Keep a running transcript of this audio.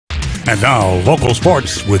And now, local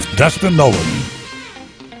sports with Dustin Nolan.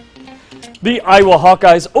 The Iowa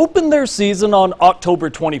Hawkeyes opened their season on October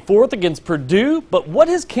 24th against Purdue, but what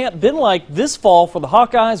has camp been like this fall for the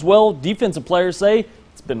Hawkeyes? Well, defensive players say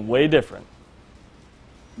it's been way different.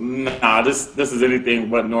 Nah, this is anything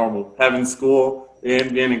but normal. Having school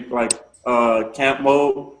and being in camp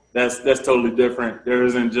mode, that's totally different. There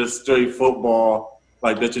isn't just straight football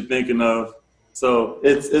like that you're thinking of. So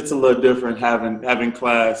it's a little different having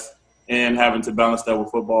class and having to balance that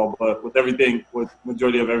with football. But with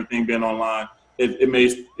majority of everything being online, it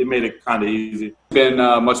made it kind of easy. It's been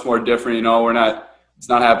much more different. It's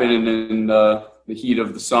not happening in the heat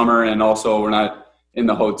of the summer, and also we're not in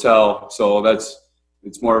the hotel. So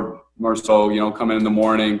it's more so, come in the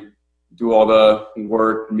morning, do all the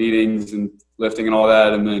work, meetings and lifting and all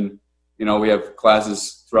that. And then, we have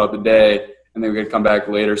classes throughout the day, and then we could come back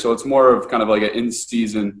later. So it's more of kind of like an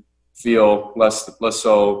in-season feel, less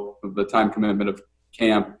so of the time commitment of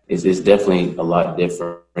camp. It's definitely a lot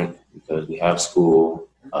different because we have school.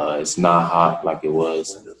 It's not hot like it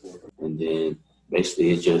was. And then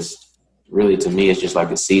basically it's just, really to me, it's just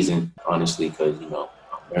like a season, honestly, because,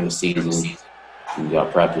 during the season, you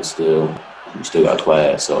got practice still, you still got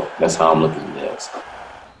class. So that's how I'm looking at this.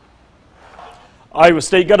 Iowa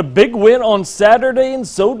State got a big win on Saturday, and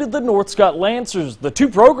so did the North Scott Lancers. The two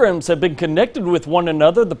programs have been connected with one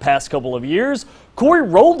another the past couple of years. Corey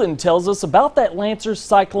Roldan tells us about that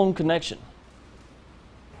Lancers-Cyclone connection.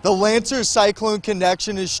 The Lancers-Cyclone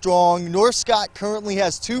connection is strong. North Scott currently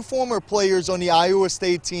has two former players on the Iowa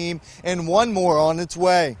State team and one more on its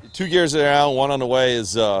way. 2 years around, one on the way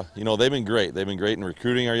is, they've been great. They've been great in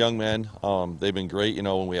recruiting our young men. They've been great,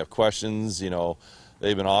 when we have questions,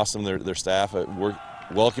 they've been awesome. Their staff, we're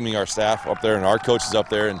welcoming our staff up there and our coaches up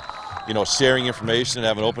there and, sharing information and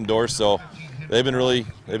having open doors. So they've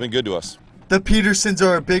been good to us. The Petersons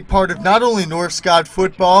are a big part of not only North Scott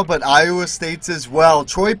football, but Iowa State's as well.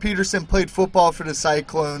 Troy Peterson played football for the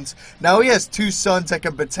Cyclones. Now he has two sons that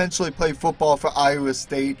can potentially play football for Iowa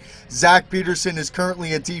State. Zach Peterson is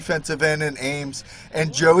currently a defensive end in Ames,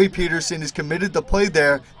 and Joey Peterson is committed to play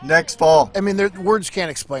there next fall. I mean, words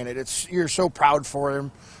can't explain it. You're so proud for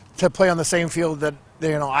him to play on the same field that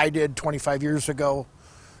I did 25 years ago.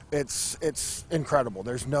 It's incredible.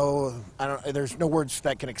 There's no words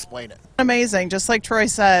that can explain it. Amazing, just like Troy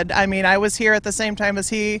said. I mean, I was here at the same time as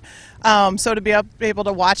he, so to be able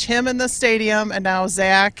to watch him in the stadium, and now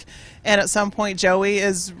Zach, and at some point Joey,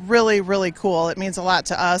 is really, really cool. It means a lot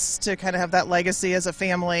to us to kind of have that legacy as a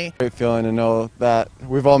family. Great feeling to know that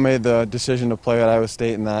we've all made the decision to play at Iowa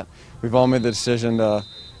State, and that we've all made the decision to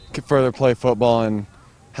further play football and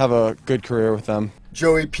have a good career with them.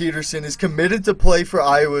 Joey Peterson is committed to play for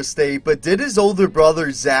Iowa State, but did his older brother,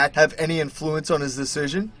 Zach, have any influence on his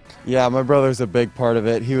decision? Yeah, my brother's a big part of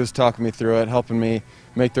it. He was talking me through it, helping me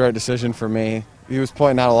make the right decision for me. He was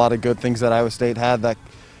pointing out a lot of good things that Iowa State had that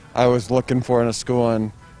I was looking for in a school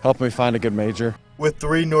and helping me find a good major. With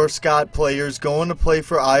three North Scott players going to play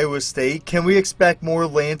for Iowa State, can we expect more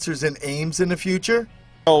Lancers and Ames in the future?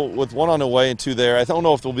 With one on the way and two there, I don't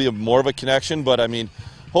know if there'll be more of a connection, but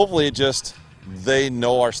hopefully they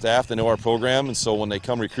know our staff, they know our program, and so when they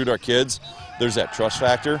come recruit our kids, there's that trust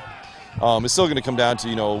factor. It's still going to come down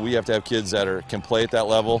to, we have to have kids that can play at that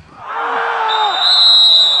level.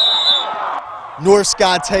 North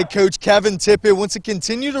Scott's head coach Kevin Tippett wants to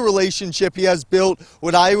continue the relationship he has built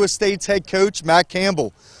with Iowa State's head coach Matt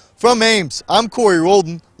Campbell. From Ames, I'm Corey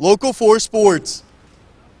Roldan, Local 4 Sports.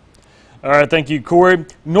 All right, thank you, Corey.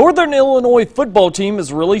 Northern Illinois football team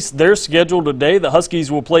has released their schedule today. The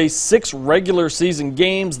Huskies will play 6 regular season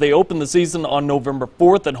games. They open the season on November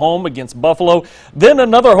 4th at home against Buffalo. Then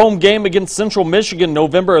another home game against Central Michigan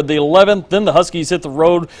November the 11th. Then the Huskies hit the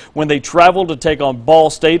road when they travel to take on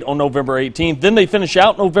Ball State on November 18th. Then they finish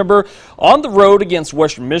out November on the road against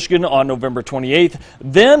Western Michigan on November 28th.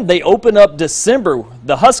 Then they open up December.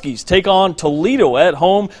 The Huskies take on Toledo at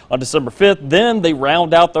home on December 5th. Then they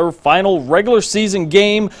round out their final regular season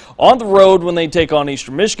game on the road when they take on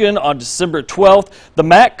Eastern Michigan on December 12th. The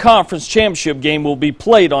MAC Conference Championship game will be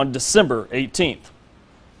played on December 18th.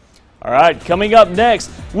 All right, coming up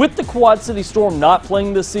next, with the Quad City Storm not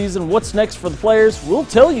playing this season, what's next for the players? We'll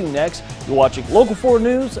tell you next. You're watching Local 4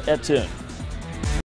 News at 10.